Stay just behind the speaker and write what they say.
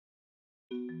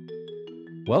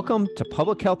Welcome to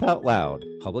Public Health Out Loud,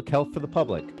 Public Health for the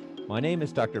Public. My name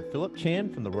is Dr. Philip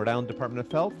Chan from the Rhode Island Department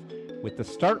of Health. With the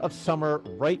start of summer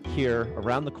right here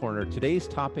around the corner, today's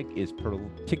topic is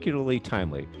particularly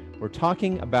timely. We're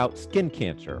talking about skin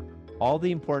cancer, all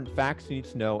the important facts you need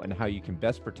to know and how you can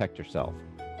best protect yourself.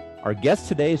 Our guest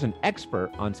today is an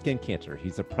expert on skin cancer.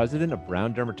 He's the president of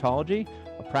Abrar Dermatology,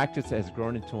 a practice that has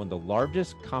grown into one of the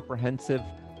largest comprehensive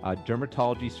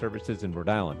dermatology services in Rhode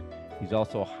Island. He's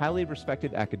also a highly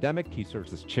respected academic. He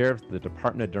serves as chair of the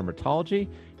Department of Dermatology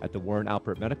at the Warren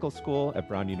Alpert Medical School at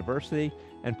Brown University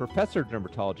and professor of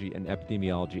dermatology and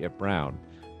epidemiology at Brown.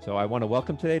 So I want to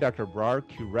welcome today Dr. Abrar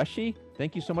Qureshi.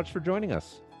 Thank you so much for joining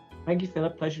us. Thank you,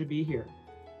 Philip. Pleasure to be here.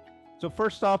 So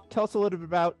first off, tell us a little bit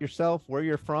about yourself, where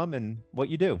you're from, and what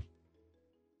you do.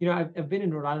 You know, I've been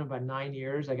in Rhode Island about 9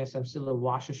 years. I guess I'm still a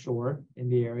wash ashore in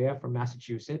the area from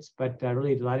Massachusetts, but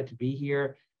really delighted to be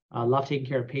here. Love taking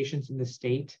care of patients in the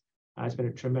state. It's been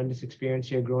a tremendous experience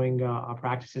here growing our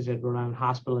practices at Rhode Island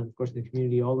Hospital and, of course, in the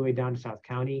community all the way down to South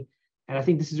County. And I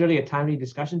think this is really a timely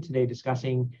discussion today,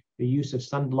 discussing the use of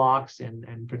sunblocks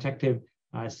and protective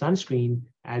sunscreen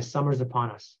as summer's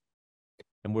upon us.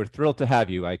 And we're thrilled to have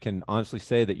you. I can honestly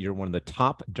say that you're one of the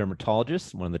top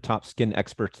dermatologists, one of the top skin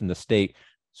experts in the state.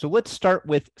 So let's start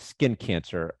with skin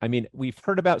cancer. I mean, we've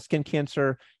heard about skin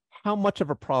cancer. How much of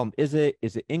a problem is it?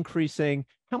 Is it increasing?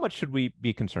 How much should we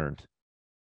be concerned?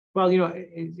 Well, you know,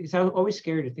 it's always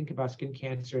scary to think about skin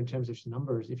cancer in terms of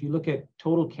numbers. If you look at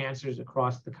total cancers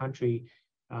across the country,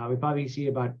 we probably see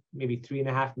about maybe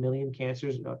 3.5 million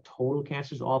cancers, total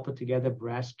cancers all put together: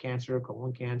 breast cancer,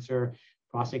 colon cancer,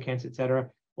 prostate cancer, et cetera.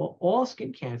 Well, all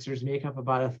skin cancers make up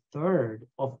about a third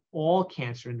of all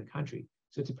cancer in the country.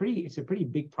 So it's a pretty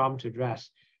big problem to address.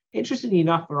 Interestingly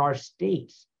enough, for our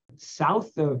states,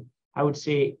 south of, I would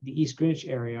say, the East Greenwich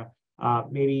area,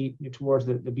 maybe towards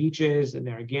the beaches and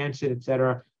Narragansett, et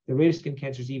cetera, the rate of skin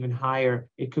cancer is even higher.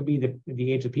 It could be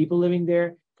the age of people living there,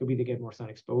 it could be they get more sun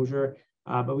exposure.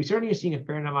 But we certainly are seeing a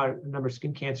fair number of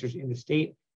skin cancers in the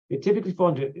state. They typically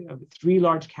fall into three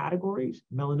large categories,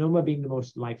 melanoma being the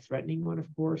most life-threatening one, of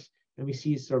course, and we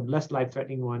see sort of less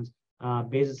life-threatening ones,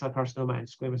 basal cell carcinoma and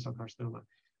squamous cell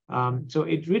carcinoma. So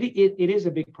it is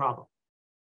a big problem.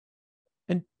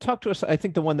 And talk to us. I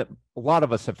think the one that a lot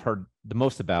of us have heard the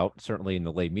most about, certainly in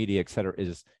the lay media, et cetera,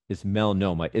 is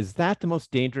melanoma. Is that the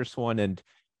most dangerous one? And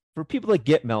for people that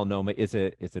get melanoma, is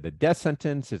it a death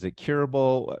sentence? Is it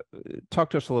curable? Talk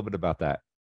to us a little bit about that.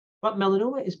 Well,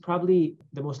 melanoma is probably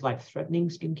the most life-threatening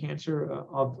skin cancer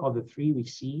of the three we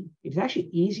see. It's actually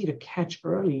easy to catch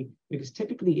early because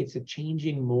typically it's a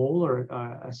changing mole or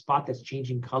a spot that's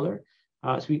changing color.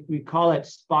 So we call it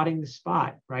spotting the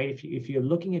spot, right? If you're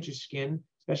looking at your skin,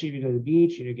 especially if you go to the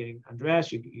beach and you're getting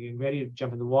undressed, you're getting ready to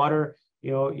jump in the water,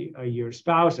 you know, your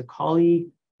spouse, a colleague,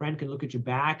 friend can look at your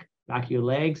back of your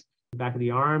legs, back of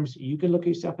the arms. You can look at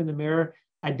yourself in the mirror,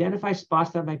 identify spots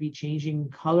that might be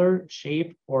changing color,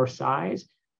 shape, or size.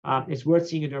 It's worth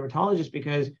seeing a dermatologist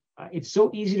because it's so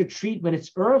easy to treat when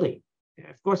it's early.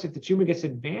 Of course, if the tumor gets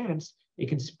advanced, it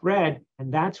can spread,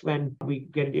 and that's when we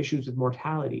get into issues with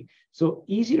mortality. So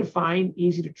easy to find,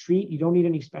 easy to treat. You don't need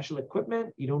any special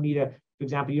equipment. You don't need for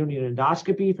example, you don't need an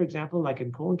endoscopy, for example, like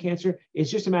in colon cancer.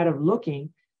 It's just a matter of looking,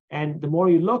 and the more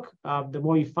you look, the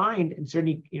more you find, and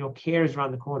certainly, you know, care is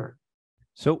around the corner.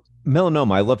 So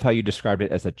melanoma, I love how you described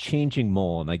it as a changing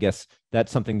mole. And I guess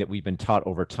that's something that we've been taught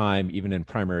over time, even in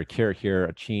primary care here,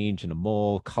 a change in a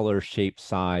mole, color, shape,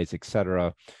 size, et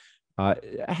cetera. How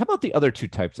about the other two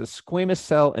types, a squamous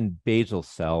cell and basal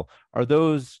cell?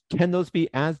 Can those be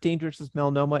as dangerous as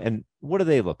melanoma? And what do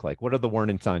they look like? What are the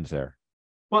warning signs there?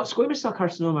 Well, squamous cell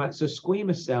carcinoma, so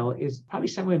squamous cell is probably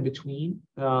somewhere in between,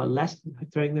 less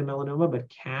threatening than melanoma, but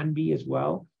can be as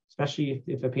well, especially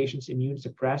if a patient's immune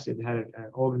suppressed, if they had an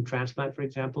organ transplant, for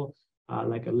example,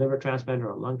 like a liver transplant or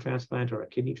a lung transplant or a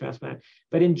kidney transplant.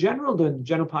 But in general, the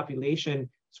general population,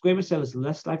 squamous cell is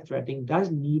less life-threatening,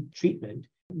 does need treatment.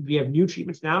 We have new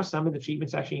treatments now. Some of the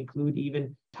treatments actually include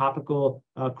even topical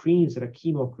creams that are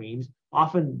chemo creams.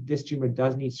 Often this tumor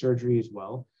does need surgery as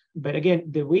well. But again,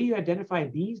 the way you identify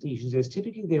these lesions is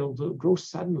typically they'll grow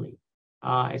suddenly.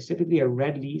 It's typically a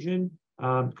red lesion,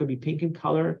 could be pink in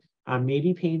color, may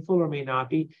be painful or may not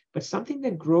be, but something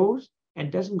that grows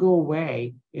and doesn't go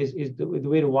away is the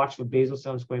way to watch for basal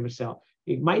cell and squamous cell.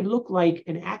 It might look like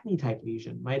an acne type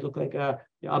lesion, might look like a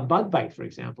bug bite, for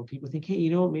example. People think, hey,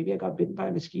 you know, maybe I got bitten by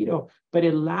a mosquito, but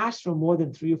it lasts for more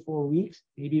than 3 or 4 weeks,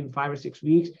 maybe even 5 or 6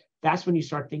 weeks. That's when you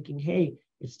start thinking, hey,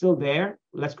 it's still there.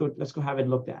 Let's go have it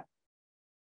looked at.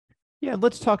 Yeah,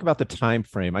 let's talk about the time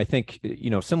frame. I think,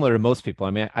 similar to most people, I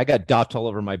mean, I got dots all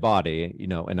over my body,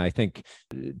 and I think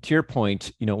to your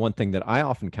point, one thing that I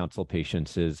often counsel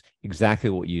patients is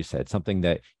exactly what you said, something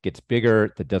that gets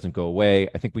bigger, that doesn't go away.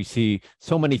 I think we see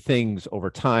so many things over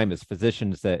time as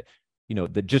physicians that,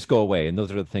 that just go away. And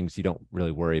those are the things you don't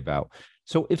really worry about.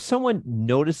 So if someone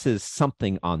notices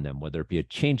something on them, whether it be a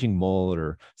changing mold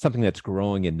or something that's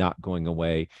growing and not going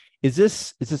away, is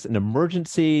this an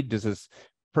emergency? Does this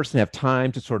person have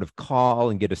time to sort of call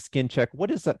and get a skin check?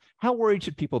 What is that? How worried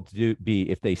should people be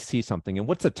if they see something, and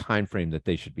what's the time frame that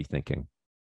they should be thinking?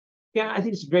 Yeah, I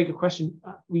think it's a very good question.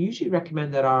 We usually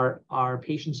recommend that our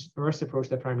patients first approach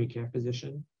their primary care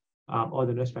physician or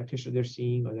the nurse practitioner they're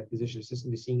seeing or the physician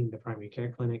assistant they're seeing in the primary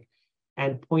care clinic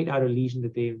and point out a lesion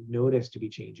that they've noticed to be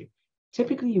changing.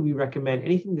 Typically, we recommend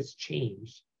anything that's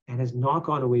changed and has not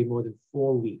gone away more than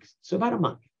 4 weeks. So about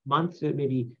a month to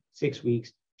maybe 6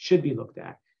 weeks should be looked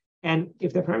at. And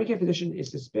if the primary care physician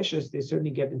is suspicious, they certainly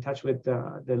get in touch with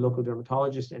the local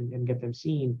dermatologist and get them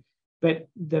seen. But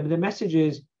the message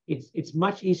is it's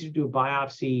much easier to do a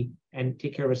biopsy and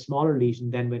take care of a smaller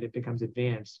lesion than when it becomes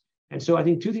advanced. And so I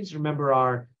think two things to remember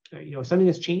are, something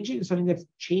that's changing and something that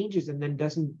changes and then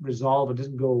doesn't resolve or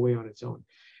doesn't go away on its own.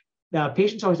 Now,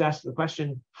 patients always ask the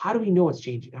question, how do we know it's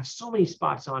changing? I have so many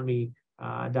spots on me,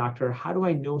 doctor. How do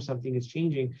I know something is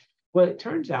changing? Well, it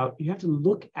turns out you have to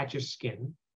look at your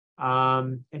skin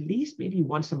at least maybe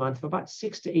once a month for about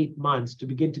 6 to 8 months to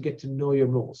begin to get to know your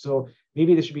moles. So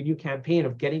maybe there should be a new campaign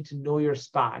of getting to know your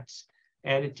spots.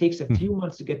 And it takes a few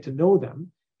months to get to know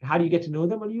them. How do you get to know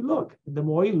them? Well, you look. And the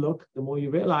more you look, the more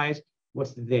you realize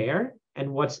what's there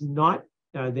and what's not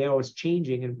there or what's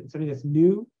changing. And something that's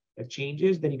new that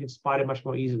changes, then you can spot it much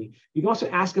more easily. You can also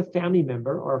ask a family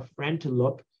member or a friend to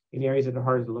look in areas that are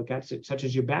harder to look at, such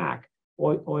as your back.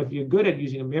 Or if you're good at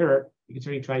using a mirror, you can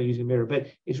certainly try using a mirror. But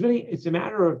it's a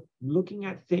matter of looking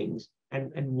at things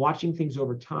and watching things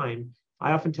over time.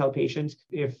 I often tell patients,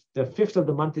 if the 5th of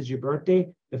the month is your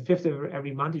birthday, the 5th of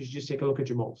every month, you should just take a look at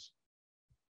your moles.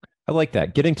 I like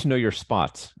that. Getting to know your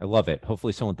spots. I love it.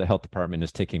 Hopefully someone at the health department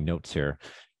is taking notes here.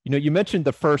 You mentioned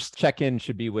the first check-in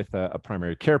should be with a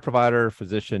primary care provider,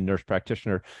 physician, nurse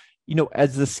practitioner.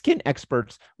 As the skin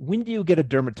experts, when do you get a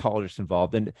dermatologist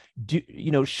involved? And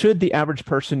should the average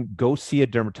person go see a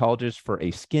dermatologist for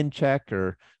a skin check,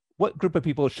 or what group of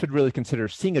people should really consider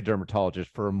seeing a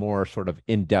dermatologist for a more sort of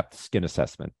in-depth skin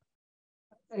assessment?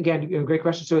 Again, great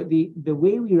question. So the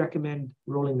way we recommend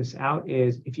rolling this out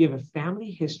is if you have a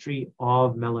family history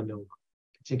of melanoma,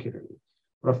 particularly,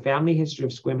 or a family history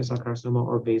of squamous cell carcinoma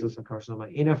or basal cell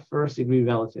carcinoma in a first-degree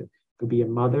relative, could be a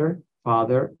mother,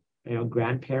 father,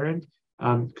 grandparent,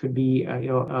 could be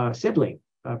a sibling,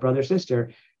 a brother,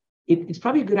 sister. It's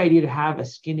probably a good idea to have a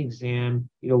skin exam,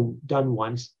 done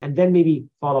once, and then maybe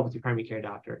follow up with your primary care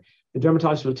doctor. The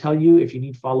dermatologist will tell you if you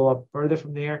need follow-up further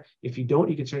from there. If you don't,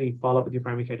 you can certainly follow up with your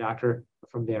primary care doctor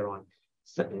from there on.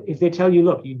 So if they tell you,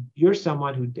 look, you're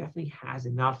someone who definitely has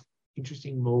enough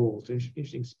interesting moles,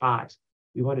 interesting spots,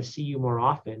 we want to see you more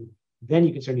often, then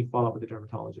you can certainly follow up with the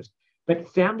dermatologist. But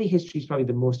family history is probably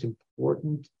the most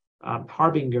important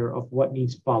harbinger of what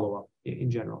needs follow-up in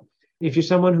general. If you're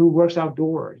someone who works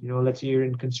outdoors, let's say you're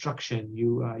in construction,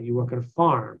 you work on a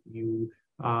farm, you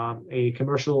a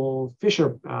commercial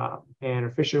fisher man or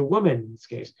fisher woman in this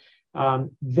case,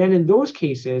 then in those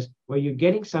cases where you're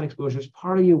getting sun exposure as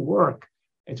part of your work,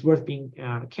 it's worth being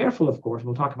careful, of course.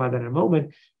 We'll talk about that in a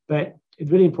moment, but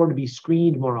it's really important to be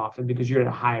screened more often because you're at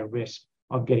a higher risk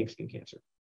of getting skin cancer.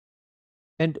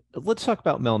 And let's talk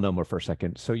about melanoma for a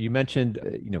second. So you mentioned,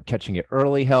 catching it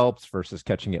early helps versus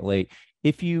catching it late.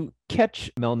 If you catch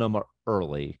melanoma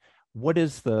early, what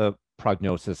is the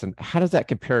prognosis and how does that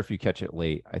compare if you catch it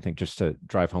late? I think just to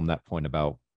drive home that point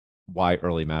about why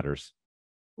early matters.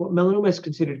 Well, melanoma is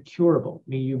considered curable.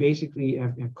 I mean, you basically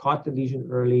have caught the lesion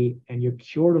early and you're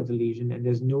cured of the lesion, and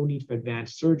there's no need for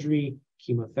advanced surgery,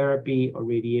 chemotherapy, or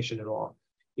radiation at all.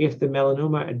 If the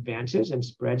melanoma advances and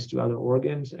spreads to other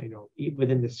organs,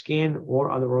 within the skin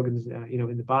or other organs,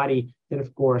 in the body, then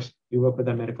of course we work with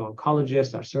our medical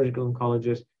oncologist, our surgical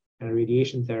oncologist, and a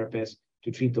radiation therapist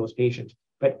to treat those patients.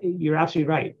 But you're absolutely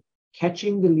right.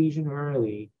 Catching the lesion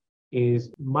early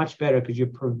is much better because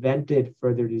you've prevented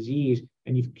further disease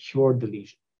and you've cured the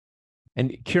lesion.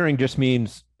 And curing just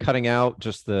means cutting out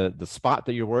just the spot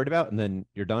that you're worried about, and then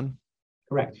you're done.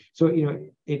 Correct. So,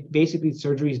 it basically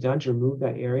surgery is done to remove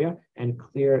that area and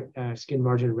clear skin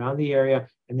margin around the area,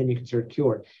 and then you consider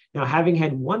cured. Now, having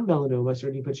had one melanoma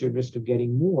certainly puts you at risk of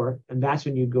getting more, and that's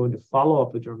when you go into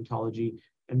follow-up with dermatology.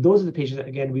 And those are the patients that,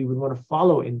 again, we would want to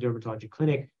follow in dermatology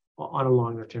clinic on a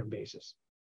longer-term basis.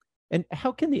 And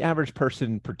how can the average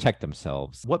person protect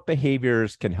themselves? What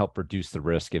behaviors can help reduce the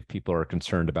risk if people are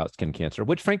concerned about skin cancer,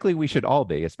 which frankly we should all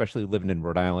be, especially living in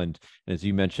Rhode Island. And as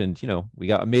you mentioned, we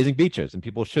got amazing beaches and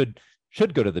people should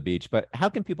go to the beach, but how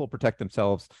can people protect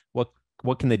themselves?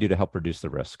 What can they do to help reduce the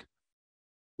risk?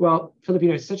 Well,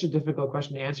 Filipino, it's such a difficult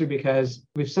question to answer because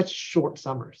we have such short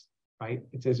summers, right?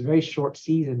 It's a very short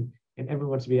season, and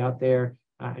everyone wants to be out there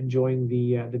enjoying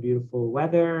the beautiful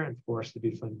weather and, of course, the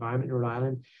beautiful environment in Rhode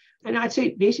Island. And I'd say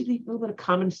basically a little bit of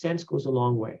common sense goes a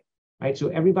long way, right? So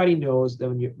everybody knows that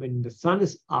when the sun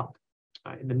is up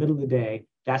in the middle of the day,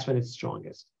 that's when it's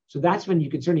strongest. So that's when you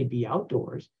can certainly be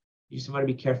outdoors. You just want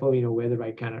to be careful, wear the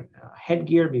right kind of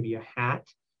headgear, maybe a hat.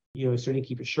 Certainly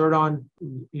keep a shirt on,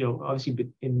 obviously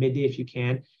in midday if you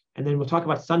can. And then we'll talk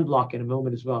about sunblock in a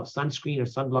moment as well. Sunscreen or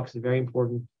sunblock is a very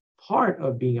important part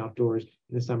of being outdoors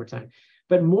in the summertime.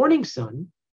 But morning sun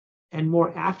and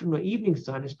more afternoon or evening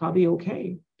sun is probably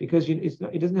okay because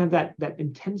it doesn't have that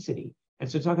intensity.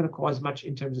 And so it's not going to cause much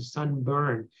in terms of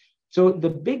sunburn. So the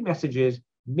big message is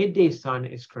midday sun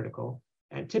is critical.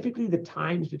 And typically the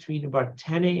times between about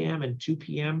 10 a.m. and 2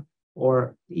 p.m.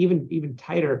 or even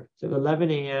tighter, so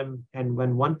 11 a.m. and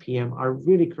when 1 p.m. are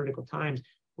really critical times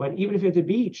when even if you're at the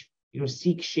beach,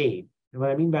 seek shade. And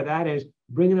what I mean by that is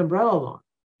bring an umbrella along.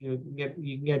 You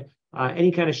can get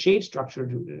any kind of shade structure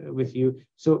with you.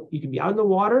 So you can be out in the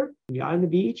water, you can be out on the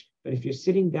beach, but if you're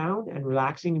sitting down and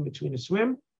relaxing in between a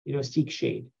swim, seek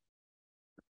shade.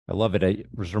 I love it. It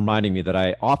was reminding me that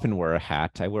I often wear a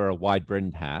hat. I wear a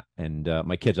wide-brimmed hat, and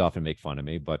my kids often make fun of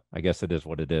me, but I guess it is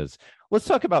what it is. Let's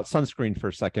talk about sunscreen for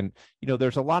a second.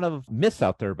 There's a lot of myths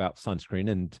out there about sunscreen,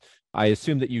 and I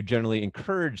assume that you generally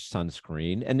encourage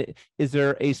sunscreen. And is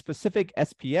there a specific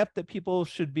SPF that people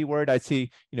should be worried? I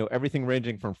see, everything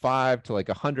ranging from 5 to like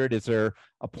 100. Is there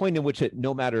a point in which it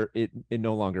no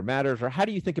longer matters? Or how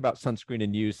do you think about sunscreen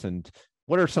in use, and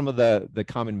what are some of the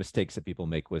common mistakes that people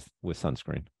make with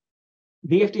sunscreen?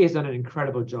 The FDA has done an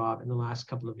incredible job in the last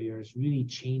couple of years, really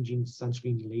changing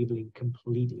sunscreen labeling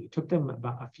completely. It took them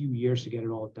about a few years to get it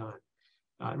all done,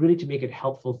 really to make it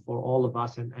helpful for all of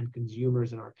us and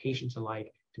consumers and our patients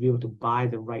alike to be able to buy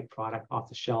the right product off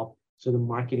the shelf so the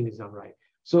marketing is done right.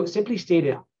 So simply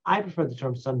stated, I prefer the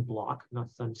term sunblock,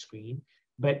 not sunscreen.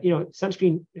 But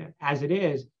sunscreen as it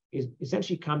is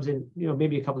essentially comes in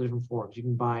maybe a couple of different forms. You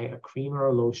can buy a cream or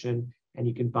a lotion, and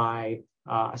you can buy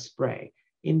a spray.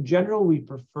 In general, we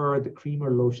prefer the cream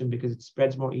or lotion because it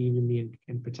spreads more evenly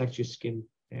and protects your skin,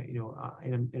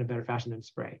 in a better fashion than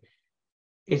spray.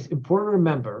 It's important to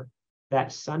remember that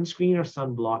sunscreen or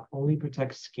sunblock only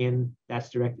protects skin that's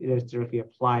directly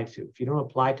applied to. If you don't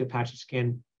apply to a patch of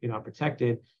skin, you're not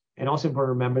protected. And also important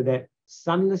to remember that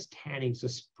sunless tanning, so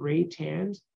spray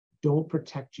tans, don't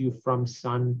protect you from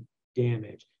sun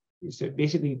damage. So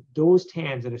basically, those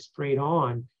tans that are sprayed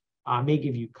on may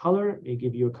give you color, may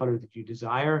give you a color that you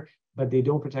desire, but they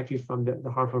don't protect you from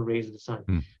the harmful rays of the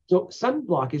sun. So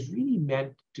sunblock is really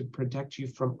meant to protect you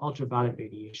from ultraviolet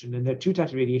radiation. And there are two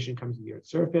types of radiation coming from the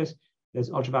Earth's surface. There's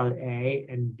ultraviolet A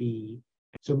and B.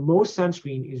 So most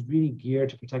sunscreen is really geared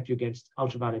to protect you against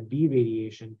ultraviolet B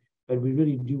radiation, but we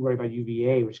really do worry about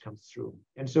UVA, which comes through.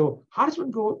 And so how does one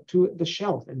go to the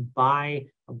shelf and buy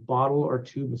a bottle or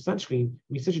tube of sunscreen?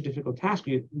 It's such a difficult task.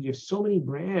 We have so many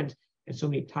brands and so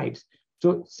many types.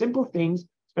 So simple things,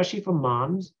 especially for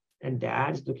moms and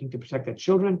dads looking to protect their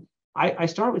children. I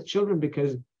start with children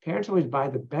because parents always buy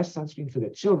the best sunscreen for their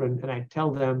children. And I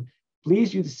tell them,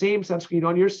 please use the same sunscreen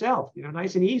on yourself,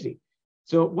 nice and easy.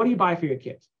 So what do you buy for your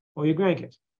kids or your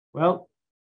grandkids? Well,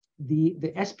 the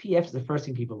SPF is the first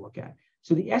thing people look at.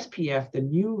 So the SPF, the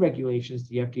new regulations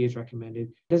the FDA has recommended,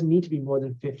 doesn't need to be more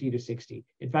than 50 to 60.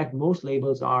 In fact, most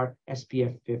labels are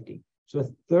SPF 50. So a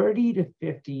 30 to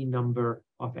 50 number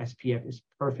of SPF is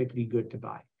perfectly good to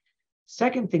buy.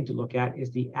 Second thing to look at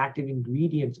is the active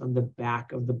ingredients on the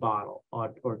back of the bottle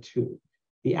or tube.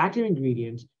 The active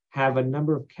ingredients have a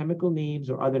number of chemical names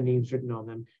or other names written on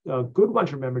them. Two good ones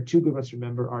to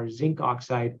remember are zinc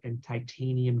oxide and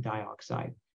titanium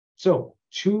dioxide. So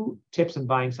 2 tips on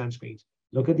buying sunscreens.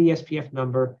 Look at the SPF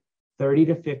number. 30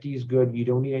 to 50 is good. You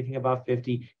don't need anything above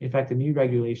 50. In fact, the new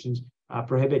regulations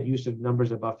prohibit use of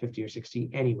numbers above 50 or 60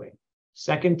 anyway.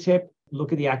 Second tip,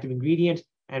 look at the active ingredients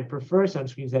and prefer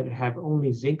sunscreens that have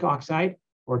only zinc oxide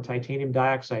or titanium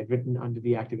dioxide written under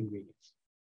the active ingredients.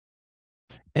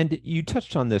 And you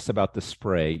touched on this about the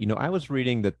spray. I was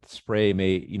reading that the spray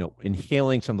may,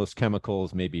 inhaling some of those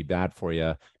chemicals may be bad for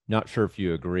you. Not sure if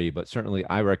you agree, but certainly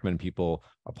I recommend people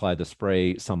apply the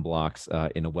spray sunblocks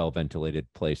in a well-ventilated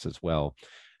place as well.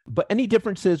 But any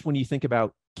differences when you think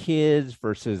about kids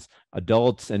versus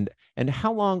adults, and And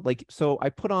how long, like, so I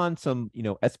put on some,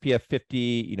 SPF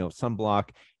 50, sunblock.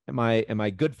 Am I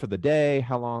good for the day?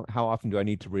 How often do I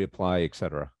need to reapply, et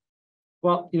cetera?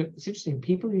 Well, it's interesting.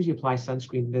 People usually apply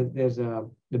sunscreen. There's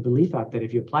the belief out that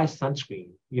if you apply sunscreen,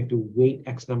 you have to wait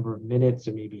X number of minutes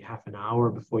or maybe half an hour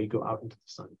before you go out into the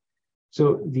sun.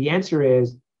 So the answer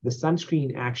is the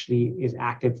sunscreen actually is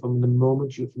active from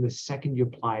the second you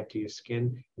apply it to your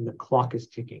skin, and the clock is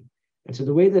ticking. And so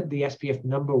the way that the SPF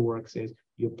number works is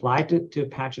you apply it to a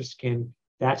patch of skin,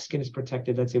 that skin is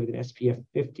protected, let's say with an SPF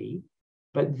 50,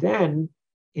 but then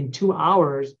in 2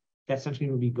 hours, that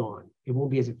sunscreen will be gone. It won't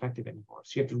be as effective anymore.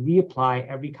 So you have to reapply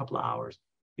every couple of hours.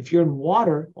 If you're in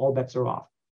water, all bets are off.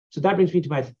 So that brings me to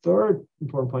my third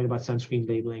important point about sunscreen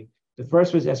labeling. The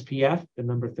first was SPF, the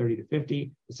number 30 to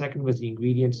 50. The second was the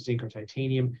ingredients, zinc or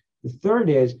titanium. The third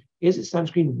is the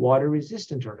sunscreen water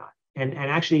resistant or not? And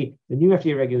actually, the new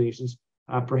FDA regulations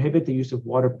prohibit the use of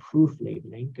waterproof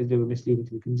labeling because they were misleading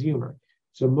to the consumer.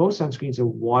 So most sunscreens are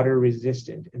water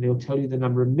resistant, and they'll tell you the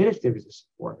number of minutes they're resistant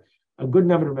for. A good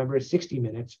number to remember is 60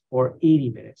 minutes or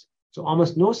 80 minutes. So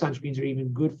almost no sunscreens are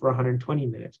even good for 120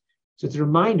 minutes. So it's a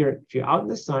reminder, if you're out in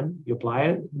the sun, you apply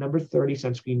a number 30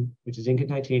 sunscreen, which is zinc and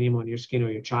titanium on your skin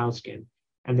or your child's skin,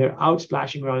 and they're out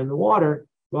splashing around in the water.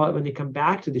 Well, when they come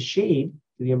back to the shade,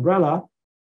 to the umbrella,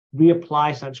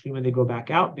 reapply sunscreen when they go back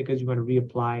out because you want to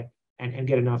reapply and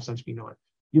get enough sunscreen on.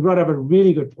 You brought up a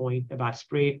really good point about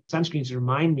spray sunscreens to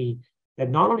remind me that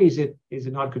not only is it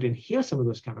not good to inhale some of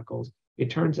those chemicals,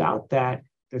 it turns out that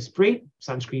the spray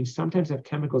sunscreens sometimes have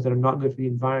chemicals that are not good for the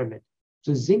environment.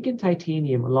 So zinc and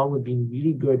titanium, along with being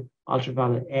really good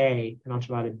ultraviolet A and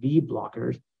ultraviolet B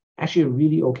blockers, actually are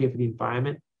really okay for the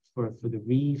environment, for the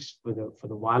reefs, for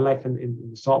the wildlife in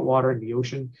the salt water, in the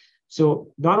ocean.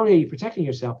 So not only are you protecting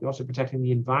yourself, you're also protecting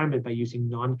the environment by using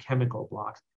non-chemical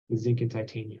blocks with zinc and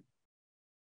titanium.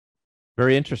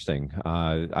 Very interesting.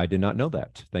 I did not know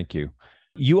that. Thank you.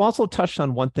 You also touched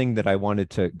on one thing that I wanted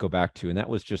to go back to, and that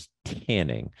was just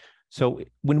tanning. So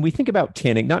when we think about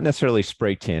tanning, not necessarily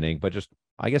spray tanning, but just,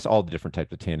 I guess, all the different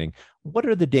types of tanning, what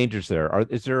are the dangers there?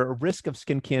 Is there a risk of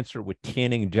skin cancer with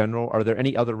tanning in general? Are there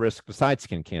any other risks besides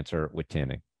skin cancer with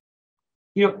tanning?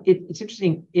 It's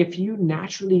interesting. If you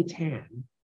naturally tan,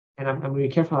 and I'm going to be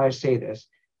careful how I say this,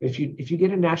 if you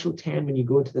get a natural tan when you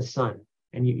go into the sun,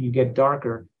 and you get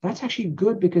darker, that's actually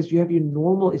good because you have your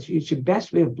normal, it's your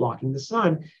best way of blocking the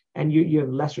sun, and you have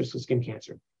less risk of skin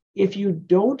cancer. If you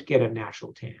don't get a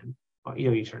natural tan,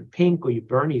 you turn pink or you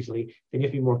burn easily, then you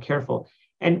have to be more careful.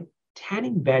 And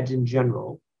tanning beds in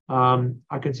general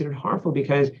are considered harmful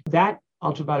because that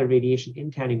ultraviolet radiation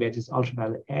in tanning beds is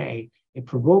ultraviolet A. It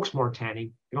provokes more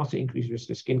tanning and also increases risk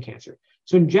of skin cancer.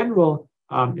 So in general,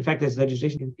 in fact, there's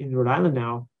legislation in Rhode Island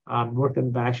now, worked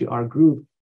on by actually our group,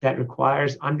 that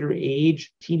requires underage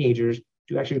teenagers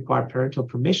to actually require parental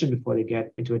permission before they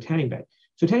get into a tanning bed.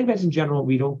 So tanning beds in general,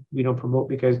 we don't promote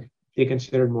because they're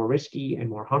considered more risky and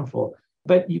more harmful.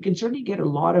 But you can certainly get a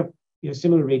lot of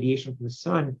similar radiation from the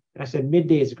sun. And I said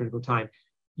midday is a critical time.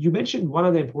 You mentioned one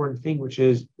other important thing, which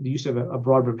is the use of a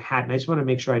broad brim hat. And I just want to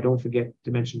make sure I don't forget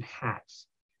to mention hats.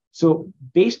 So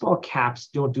baseball caps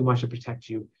don't do much to protect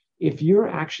you. If you're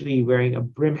actually wearing a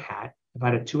brim hat,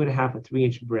 about a 2.5 or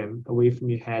 3-inch brim away from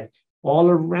your head, all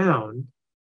around,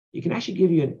 you can actually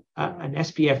give you an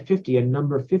SPF 50, a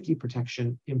number 50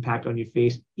 protection impact on your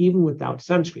face, even without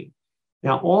sunscreen.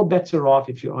 Now, all bets are off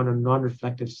if you're on a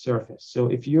non-reflective surface. So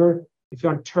if you're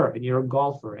on turf and you're a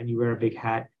golfer and you wear a big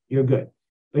hat, you're good.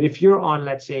 But if you're on,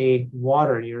 let's say,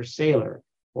 water and you're a sailor,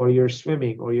 or you're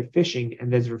swimming or you're fishing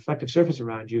and there's a reflective surface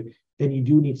around you, then you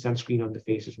do need sunscreen on the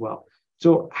face as well.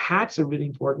 So hats are really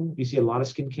important. We see a lot of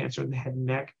skin cancer in the head and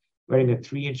neck. Wearing a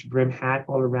 3-inch brim hat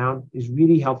all around is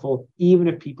really helpful, even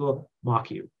if people mock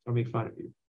you or make fun of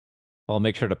you. I'll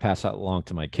make sure to pass that along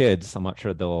to my kids. I'm not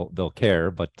sure they'll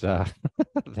care, but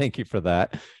thank you for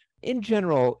that. In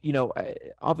general,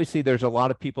 obviously there's a lot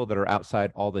of people that are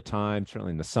outside all the time,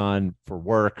 certainly in the sun, for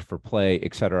work, for play,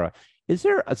 et cetera. Is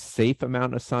there a safe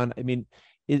amount of sun? I mean,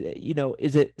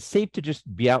 is it safe to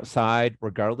just be outside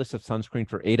regardless of sunscreen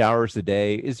for 8 hours a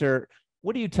day?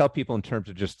 What do you tell people in terms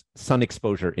of just sun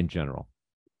exposure in general?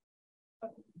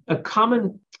 A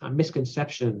common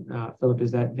misconception, Philip,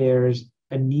 is that there's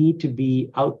a need to be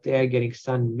out there getting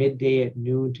sun midday at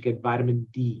noon to get vitamin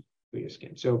D for your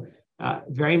skin. So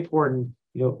very important,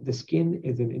 the skin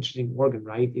is an interesting organ,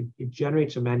 right? It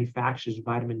generates or manufactures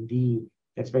vitamin D.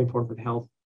 That's very important for the health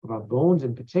of our bones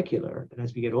in particular. And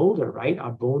as we get older, right,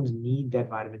 our bones need that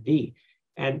vitamin D.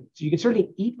 And so you can certainly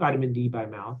eat vitamin D by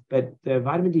mouth, but the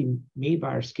vitamin D made by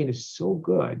our skin is so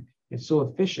good and so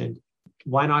efficient.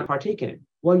 Why not partake in it?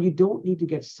 Well, you don't need to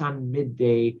get sun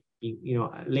midday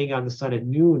laying out in the sun at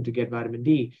noon to get vitamin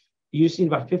D. You just need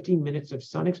about 15 minutes of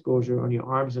sun exposure on your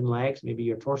arms and legs, maybe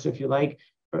your torso if you like,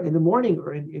 or in the morning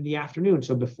or in the afternoon.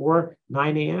 So before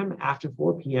 9 a.m., after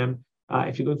 4 p.m.,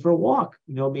 if you're going for a walk,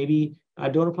 maybe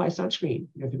don't apply sunscreen.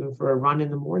 If you're going for a run in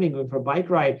the morning, going for a bike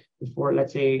ride before,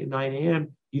 let's say, 9 a.m.,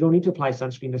 you don't need to apply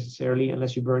sunscreen necessarily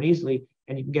unless you burn easily,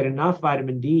 and you can get enough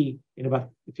vitamin D in about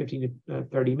 15 to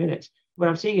 30 minutes. What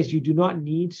I'm saying is you do not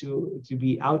need to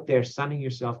be out there sunning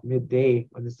yourself midday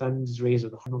when the sun's rays are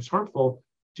the most harmful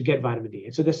to get vitamin D.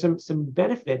 And so there's some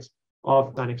benefits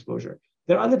of sun exposure.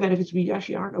 There are other benefits we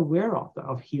actually aren't aware of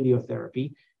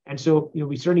heliotherapy. And so,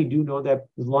 we certainly do know that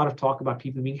there's a lot of talk about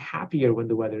people being happier when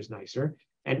the weather is nicer.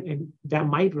 And that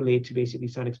might relate to basically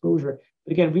sun exposure.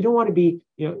 But again, we don't want to be,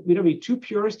 we don't be too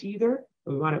purist either.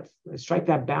 We want to strike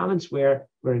that balance where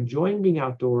we're enjoying being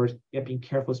outdoors, yet being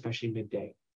careful, especially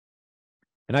midday.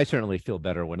 And I certainly feel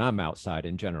better when I'm outside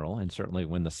in general, and certainly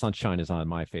when the sunshine is on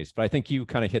my face. But I think you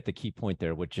kind of hit the key point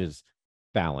there, which is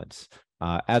balance.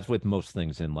 As with most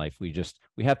things in life, we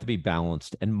have to be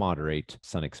balanced and moderate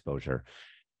sun exposure.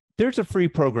 There's a free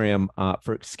program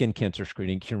for skin cancer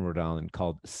screening here in Rhode Island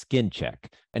called Skin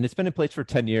Check, and it's been in place for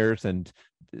 10 years and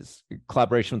is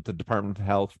collaboration with the Department of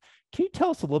Health. Can you tell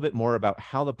us a little bit more about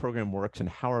how the program works and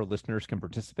how our listeners can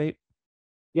participate?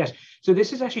 Yes. So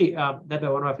this is actually led by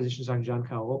one of our physicians, Dr. John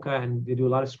Kaoka, and they do a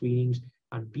lot of screenings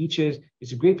on beaches.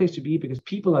 It's a great place to be because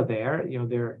people are there.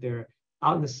 They're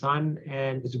out in the sun,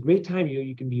 and it's a great time.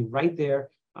 You can be right there.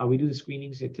 We do the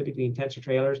screenings typically in tents or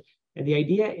trailers, and the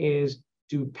idea is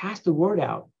to pass the word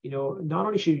out. Not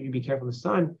only should you be careful in the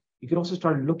sun, you can also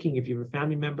start looking if you have a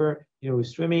family member,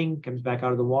 who's swimming, comes back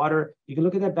out of the water. You can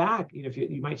look at that back. If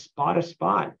you might spot a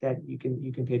spot that you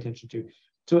can pay attention to.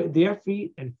 So they are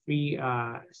free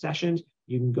sessions.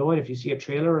 You can go in if you see a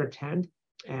trailer or a tent,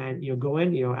 and go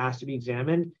in, ask to be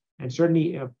examined, and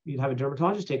certainly you'll have a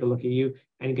dermatologist take a look at you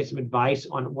and get some advice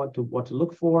on what to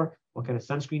look for, what kind of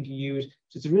sunscreen to use.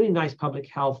 So it's a really nice public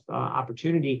health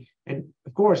opportunity, and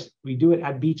of course we do it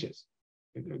at beaches.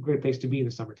 A great place to be in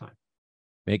the summertime.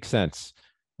 Makes sense.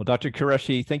 Well, Dr.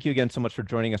 Qureshi, thank you again so much for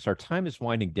joining us. Our time is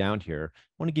winding down here. I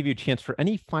want to give you a chance for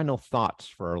any final thoughts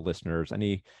for our listeners,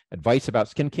 any advice about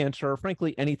skin cancer, or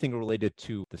frankly, anything related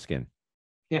to the skin.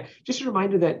 Yeah, just a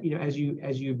reminder that, as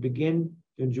you begin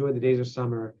to enjoy the days of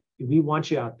summer, we want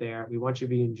you out there. We want you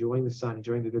to be enjoying the sun,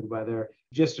 enjoying the good weather.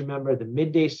 Just remember the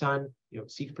midday sun,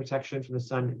 seek protection from the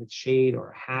sun with shade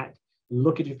or a hat.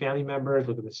 Look at your family members,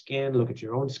 look at the skin, look at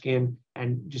your own skin,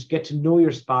 and just get to know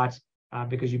your spots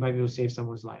because you might be able to save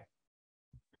someone's life.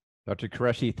 Dr.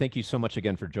 Qureshi, thank you so much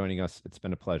again for joining us. It's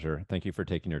been a pleasure. Thank you for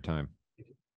taking your time.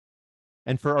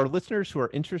 And for our listeners who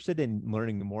are interested in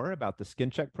learning more about the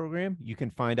Skin Check program, you can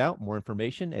find out more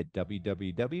information at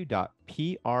www.prcri.org.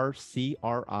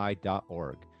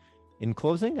 In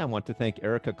closing, I want to thank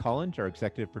Erica Collins, our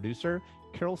executive producer,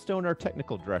 Carol Stone, our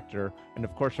technical director, and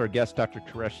of course our guest, Dr.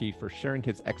 Qureshi, for sharing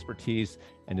his expertise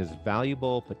and his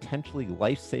valuable, potentially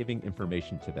life-saving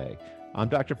information today. I'm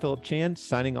Dr. Philip Chan,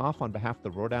 signing off on behalf of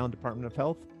the Rhode Island Department of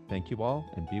Health. Thank you all,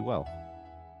 and be well.